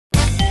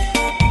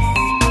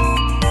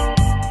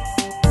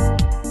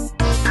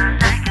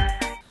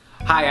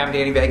Hi, I'm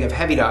Danny Vega of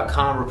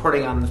Heavy.com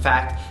reporting on the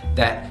fact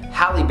that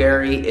Halle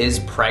Berry is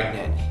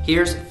pregnant.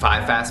 Here's 5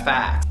 fast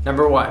facts.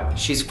 Number 1,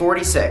 she's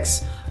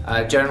 46.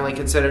 Generally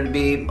considered to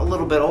be a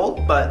little bit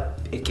old, but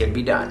it can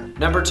be done.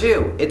 Number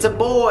 2, it's a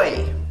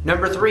boy.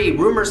 Number 3,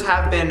 rumors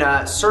have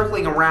been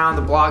circling around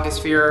the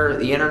blogosphere,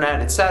 the internet,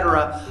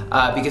 etc.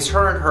 Because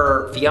her and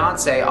her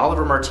fiance,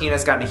 Oliver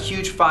Martinez, got in a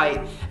huge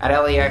fight at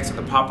LAX with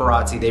the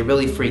paparazzi. They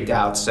really freaked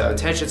out, so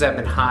tensions have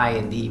been high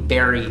in the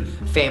Berry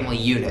family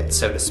unit,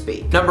 so to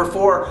speak. Number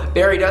 4,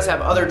 Berry does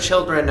have other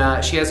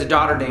children. She has a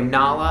daughter named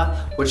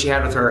Nala, which she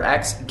had with her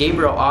ex,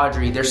 Gabriel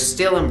Audrey. They're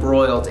still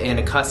embroiled in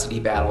a custody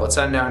battle. It's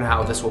unknown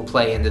how this will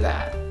play into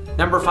that.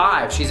 Number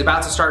 5, she's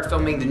about to start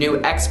filming the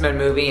new X-Men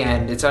movie,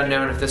 and it's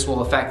unknown if this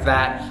will affect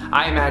that.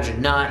 I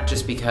imagine not,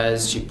 just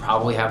because she'd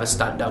probably have a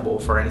stunt double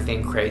for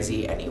anything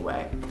crazy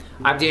anyway.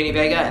 I'm Danny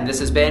Vega, and this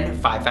has been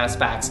 5 Fast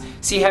Facts.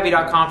 See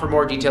Heavy.com for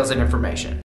more details and information.